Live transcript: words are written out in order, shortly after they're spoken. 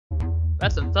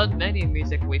That's some fun menu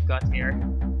music we've got here.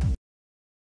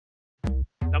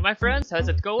 Now my friends, how's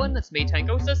it going? It's me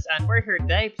Tangociss, and we're here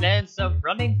today playing some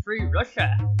Running Through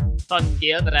Russia. Fun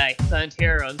game that I found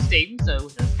here on Steam, so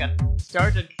let's get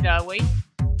started, shall we?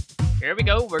 Here we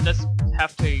go, we'll just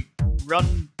have to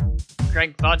run,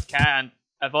 drink vodka and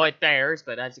avoid bears,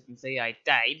 but as you can see I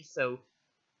died, so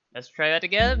let's try that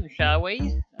again, shall we?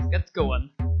 Let's get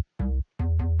going.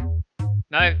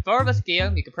 Now, for this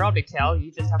game, you can probably tell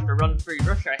you just have to run through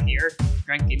Russia here,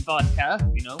 drinking vodka,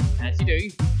 you know, as you do,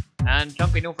 and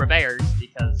jumping over bears,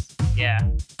 because, yeah.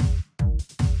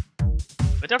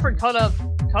 The different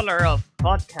colour of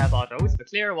vodka bottles, the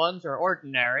clear ones are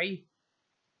ordinary,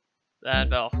 and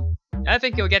well, I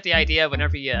think you'll get the idea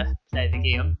whenever you play the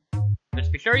game. But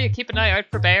be sure you keep an eye out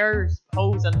for bears,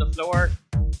 holes in the floor,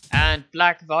 and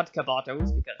black vodka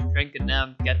bottles, because drinking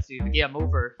them gets you the game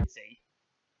over, you see.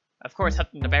 Of course,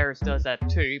 hitting the bears does that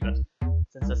too, but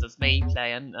since this is me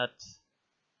playing,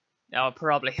 that'll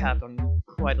probably happen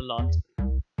quite a lot.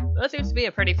 That seems to be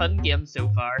a pretty fun game so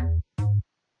far.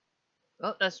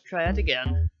 Well, let's try it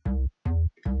again.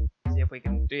 See if we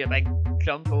can do a big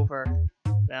jump over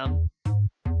them.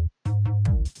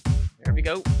 There we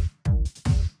go.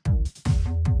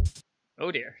 Oh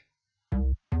dear.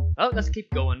 Well, let's keep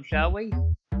going, shall we?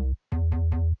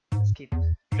 Let's keep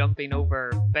jumping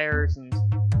over bears and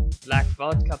black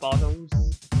vodka bottles.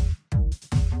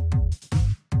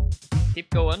 Keep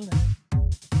going.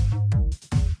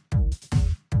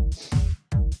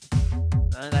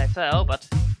 And I fell, but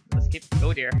let's keep.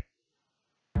 Oh dear.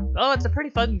 Well, it's a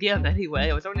pretty fun game anyway.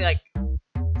 It was only like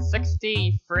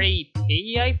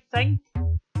 63p, I think.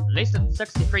 At least it's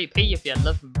 63p if you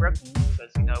live in Britain,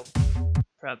 because you know,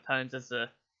 pounds is the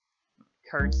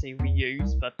currency we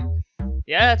use. But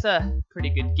yeah, it's a pretty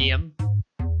good game.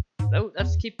 So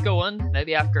let's keep going.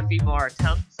 Maybe after a few more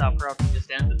attempts, I'll probably just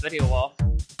end the video off.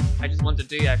 I just want to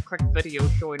do a quick video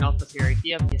showing off this here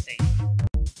game, you see.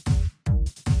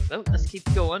 So let's keep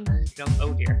going. Jump.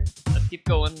 Oh dear. Let's keep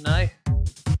going now.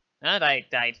 And I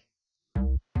died.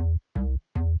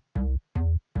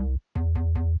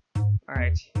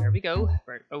 Alright, here we go.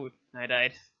 Right. Oh, I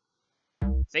died.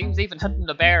 Seems even hitting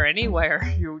the bear anywhere,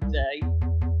 you die.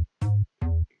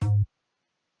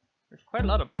 There's quite a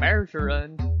lot of bears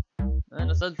around. And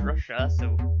it says Russia,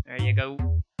 so there you go.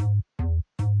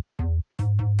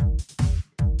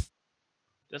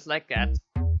 Just like that.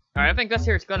 Alright, I think this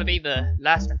here is going to be the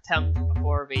last attempt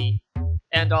before we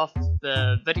end off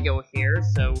the video here,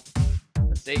 so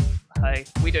let's see how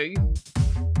we do.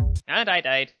 And I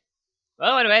died.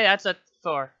 Well, anyway, that's it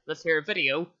for this here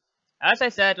video. As I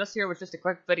said, this here was just a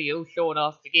quick video showing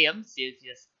off the game, so if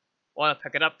you just want to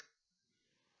pick it up.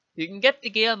 You can get the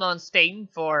game on Steam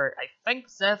for, I think,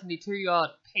 72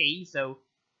 odd p, so you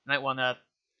might want to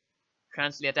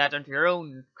translate that into your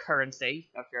own currency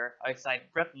if you're outside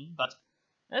Britain, but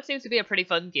that seems to be a pretty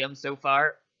fun game so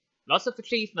far. Lots of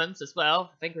achievements as well.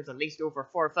 I think there's at least over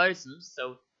 4,000,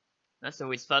 so that's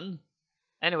always fun.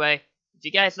 Anyway, if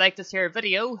you guys like this here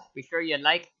video, be sure you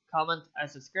like, comment, and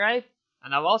subscribe,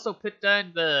 and I'll also put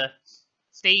down the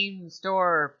Steam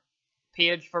store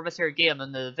page for this here game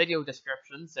in the video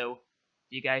description, so if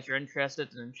you guys are interested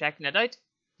in checking it out,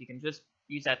 you can just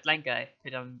use that link I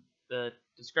put in the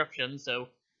description. So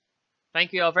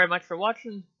thank you all very much for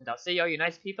watching, and I'll see all you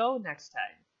nice people next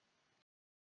time.